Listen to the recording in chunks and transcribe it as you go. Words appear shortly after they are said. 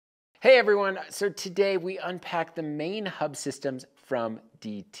Hey everyone, so today we unpack the main hub systems from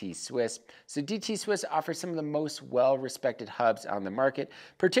DT Swiss. So DT Swiss offers some of the most well-respected hubs on the market,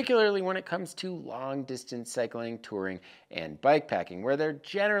 particularly when it comes to long-distance cycling, touring, and bikepacking, where they're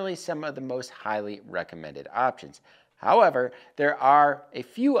generally some of the most highly recommended options. However, there are a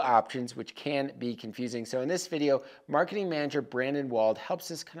few options which can be confusing. So in this video, marketing manager Brandon Wald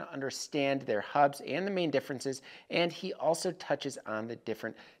helps us kind of understand their hubs and the main differences, and he also touches on the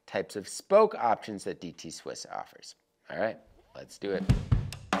different types of spoke options that DT Swiss offers. All right, let's do it.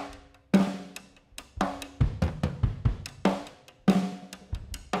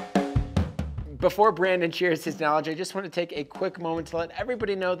 Before Brandon shares his knowledge, I just want to take a quick moment to let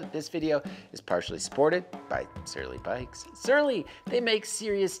everybody know that this video is partially supported by Surly Bikes. Surly, they make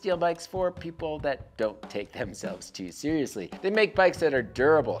serious steel bikes for people that don't take themselves too seriously. They make bikes that are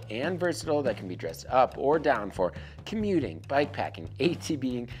durable and versatile that can be dressed up or down for commuting, bikepacking,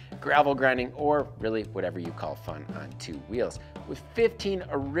 ATVing, gravel grinding, or really whatever you call fun on two wheels. With 15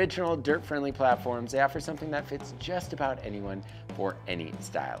 original dirt-friendly platforms, they offer something that fits just about anyone for any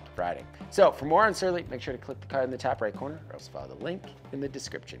style of riding. So for more on Surly, make sure to click the card in the top right corner or else follow the link in the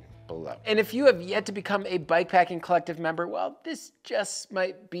description below. And if you have yet to become a Bikepacking Collective member, well, this just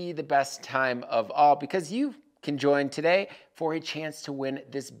might be the best time of all because you can join today for a chance to win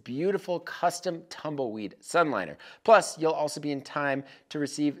this beautiful custom tumbleweed sunliner. Plus, you'll also be in time to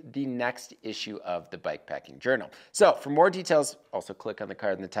receive the next issue of the Bikepacking Journal. So for more details, also click on the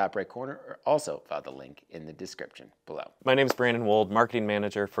card in the top right corner or also follow the link in the description below. My name is Brandon Wold, marketing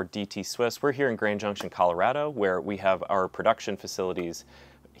manager for DT Swiss. We're here in Grand Junction, Colorado, where we have our production facilities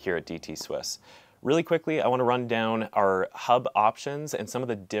here at DT Swiss. Really quickly, I want to run down our hub options and some of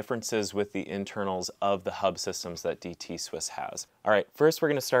the differences with the internals of the hub systems that DT Swiss has. All right, first we're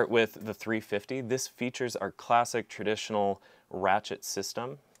going to start with the 350. This features our classic traditional Ratchet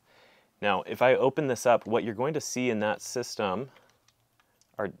system. Now, if I open this up, what you're going to see in that system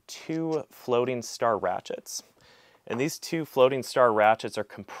are two floating star ratchets. And these two floating star ratchets are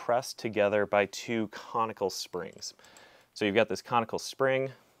compressed together by two conical springs. So you've got this conical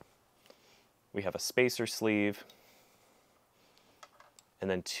spring, we have a spacer sleeve, and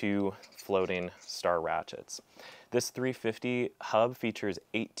then two floating star ratchets. This 350 hub features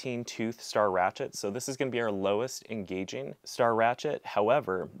 18 tooth star ratchets, so this is going to be our lowest engaging star ratchet.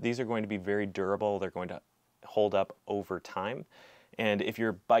 However, these are going to be very durable. They're going to hold up over time. And if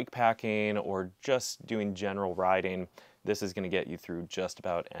you're bikepacking or just doing general riding, this is going to get you through just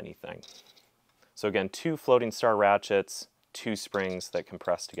about anything. So again, two floating star ratchets, two springs that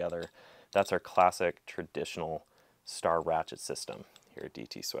compress together. That's our classic traditional star ratchet system here at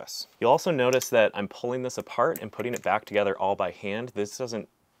DT Swiss. You'll also notice that I'm pulling this apart and putting it back together all by hand. This doesn't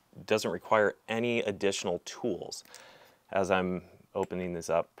require any additional tools as I'm opening these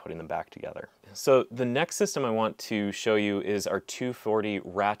up, putting them back together. So the next system I want to show you is our 240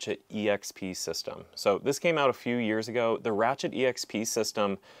 Ratchet EXP system. So this came out a few years ago. The Ratchet EXP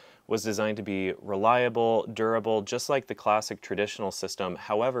system was designed to be reliable, durable, just like the classic traditional system.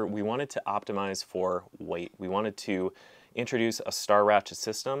 However, we wanted to optimize for weight. We wanted to introduce a star ratchet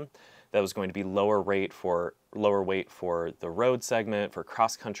system that was going to be lower weight for the road segment, for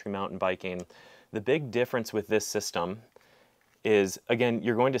cross-country mountain biking. The big difference with this system is, again,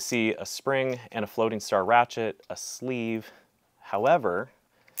 you're going to see a spring and a floating star ratchet, a sleeve. However,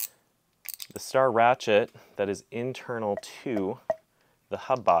 the star ratchet that is internal to the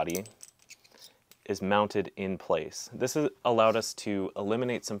hub body is mounted in place. This has allowed us to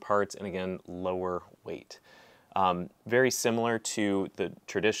eliminate some parts and again, lower weight. Very similar to the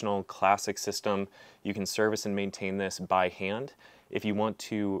traditional classic system, you can service and maintain this by hand. If you want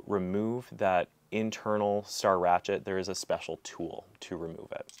to remove that internal star ratchet, there is a special tool to remove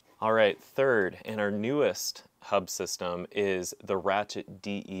it. All right, third and our newest hub system is the Ratchet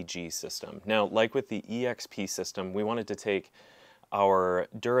DEG system. Now, like with the EXP system, we wanted to take our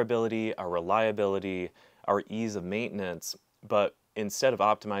durability, our reliability, our ease of maintenance, but instead of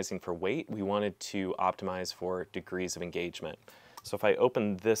optimizing for weight, we wanted to optimize for degrees of engagement. So if I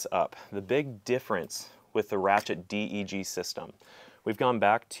open this up, the big difference with the Ratchet DEG system, we've gone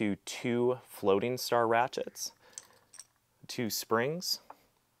back to two floating star ratchets, two springs,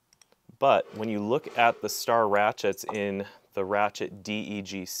 but when you look at the star ratchets in the Ratchet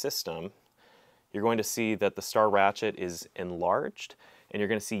DEG system, you're going to see that the star ratchet is enlarged and you're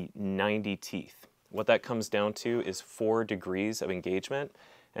going to see 90 teeth. What that comes down to is 4 degrees of engagement.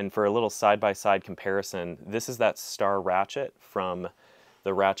 And for a little side-by-side comparison, this is that star ratchet from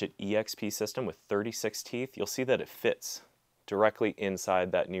the Ratchet EXP system with 36 teeth. You'll see that it fits directly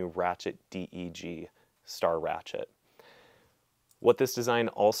inside that new Ratchet DEG star ratchet. What this design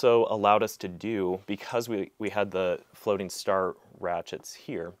also allowed us to do, because we had the floating star ratchets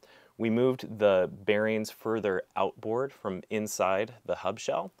here, we moved the bearings further outboard from inside the hub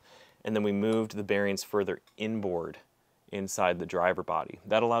shell, and then we moved the bearings further inboard inside the driver body.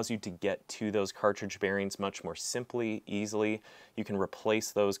 That allows you to get to those cartridge bearings much more simply, easily. You can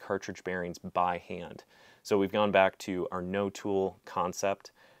replace those cartridge bearings by hand. So we've gone back to our no tool concept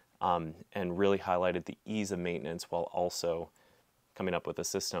and really highlighted the ease of maintenance while also coming up with a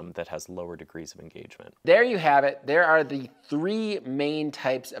system that has lower degrees of engagement. There you have it. There are the three main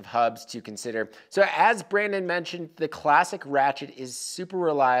types of hubs to consider. So as Brandon mentioned, the classic Ratchet is super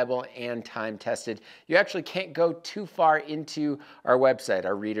reliable and time tested. You actually can't go too far into our website,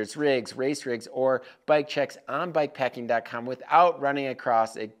 our readers rigs, race rigs, or bike checks on BIKEPACKING.com without running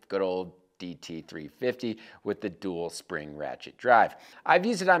across a good old DT350 with the dual spring ratchet drive. I've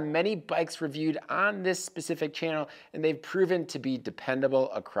used it on many bikes reviewed on this specific channel, and they've proven to be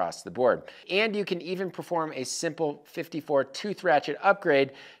dependable across the board. And you can even perform a simple 54 tooth ratchet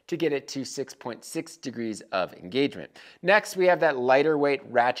upgrade to get it to 6.6 degrees of engagement. Next, we have that lighter weight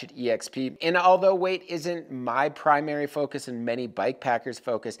Ratchet EXP. And although weight isn't my primary focus and many bike packers'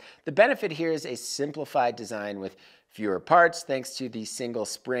 focus, the benefit here is a simplified design with fewer parts thanks to the single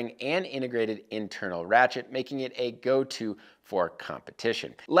spring and integrated internal ratchet, making it a go-to for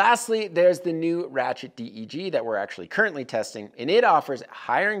competition. Lastly, there's the new Ratchet DEG that we're actually currently testing, and it offers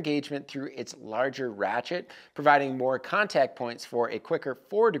higher engagement through its larger ratchet, providing more contact points for a quicker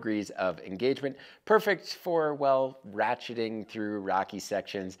 4 degrees of engagement, perfect for, well, ratcheting through rocky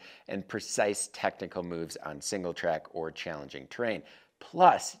sections and precise technical moves on single track or challenging terrain.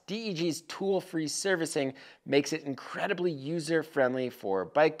 Plus, DEG's tool-free servicing makes it incredibly user-friendly for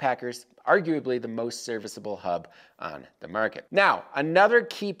bike packers, arguably the most serviceable hub on the market. Now, another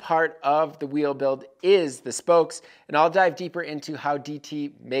key part of the wheel build is the spokes, and I'll dive deeper into how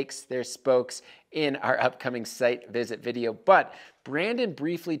DT makes their spokes in our upcoming site visit video, but Brandon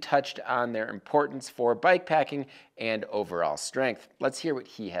briefly touched on their importance for bike packing and overall strength. Let's hear what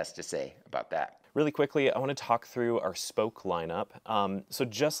he has to say about that. Really quickly, I want to talk through our spoke lineup. So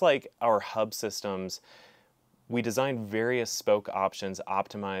just like our hub systems, we designed various spoke options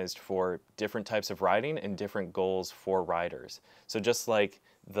optimized for different types of riding and different goals for riders. So just like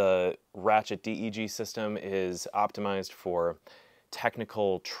the Ratchet DEG system is optimized for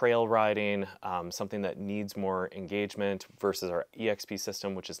technical trail riding, something that needs more engagement, versus our EXP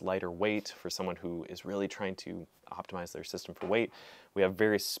system, which is lighter weight for someone who is really trying to optimize their system for weight. We have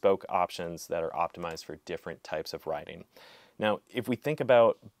various spoke options that are optimized for different types of riding. Now, if we think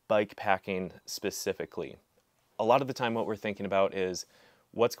about bike packing specifically, a lot of the time what we're thinking about is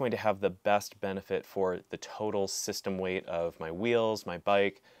what's going to have the best benefit for the total system weight of my wheels, my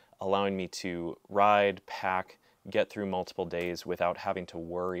bike, allowing me to ride, pack, get through multiple days without having to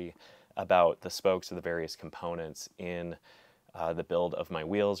worry about the spokes or the various components in the build of my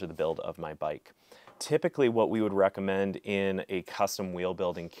wheels or the build of my bike. Typically what we would recommend in a custom wheel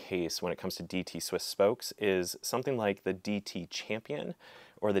building case when it comes to DT Swiss spokes is something like the DT Champion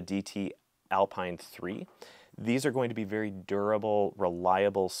or the DT Alpine 3. These are going to be very durable,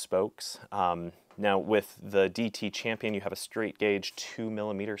 reliable spokes. Now with the DT Champion, you have a straight gauge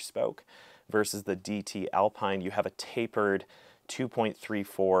 2mm spoke, versus the DT Alpine, you have a tapered 2.34,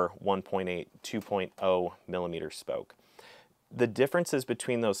 1.8, 2.0 millimeter spoke. The differences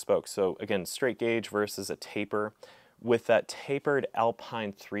between those spokes, so again, straight gauge versus a taper, with that tapered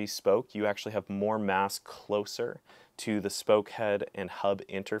Alpine 3 spoke, you actually have more mass closer to the spoke head and hub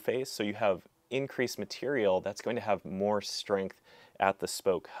interface, so you have increased material that's going to have more strength at the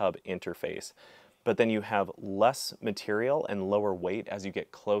spoke hub interface. But then you have less material and lower weight as you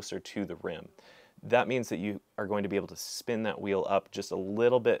get closer to the rim. That means that you are going to be able to spin that wheel up just a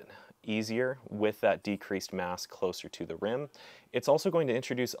little bit easier with that decreased mass closer to the rim. It's also going to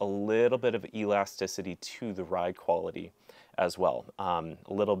introduce a little bit of elasticity to the ride quality as well, a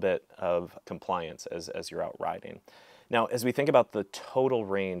little bit of compliance as you're out riding. Now, as we think about the total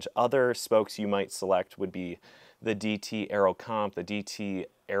range, other spokes you might select would be the DT Aero Comp, the DT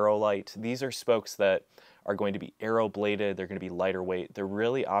Aerolite. These are spokes that are going to be aero bladed, they're going to be lighter weight. They're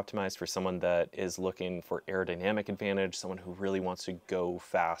really optimized for someone that is looking for aerodynamic advantage, someone who really wants to go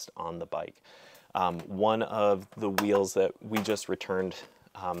fast on the bike. One of the wheels that we just returned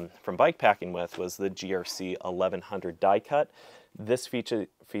from bike packing with was the GRC 1100 die cut. This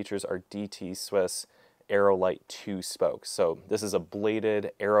features our DT Swiss Aerolite 2 spokes. So this is a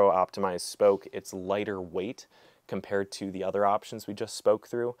bladed aero optimized spoke. It's lighter weight compared to the other options we just spoke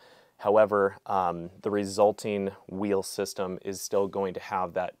through. However, the resulting wheel system is still going to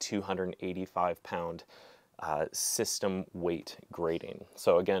have that 285-pound system weight grading.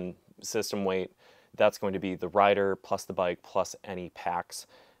 So again, system weight, that's going to be the rider plus the bike plus any packs,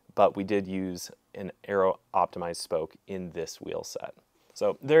 but we did use an aero optimized spoke in this wheel set.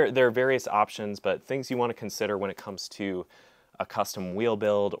 So there are various options, but things you want to consider when it comes to a custom wheel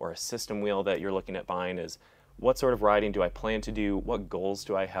build or a system wheel that you're looking at buying is, what sort of riding do I plan to do? What goals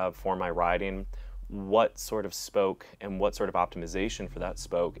do I have for my riding? What sort of spoke and what sort of optimization for that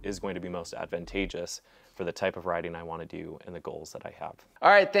spoke is going to be most advantageous for the type of riding I want to do and the goals that I have.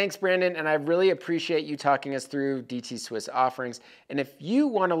 All right, thanks Brandon, and I really appreciate you talking us through DT Swiss offerings. And if you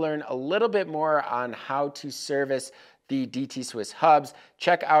want to learn a little bit more on how to service the DT Swiss hubs,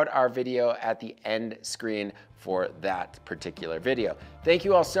 check out our video at the end screen for that particular video. Thank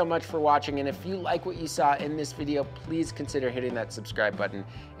you all so much for watching, and if you like what you saw in this video, please consider hitting that subscribe button.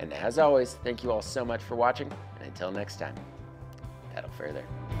 And as always, thank you all so much for watching, and until next time, pedal further.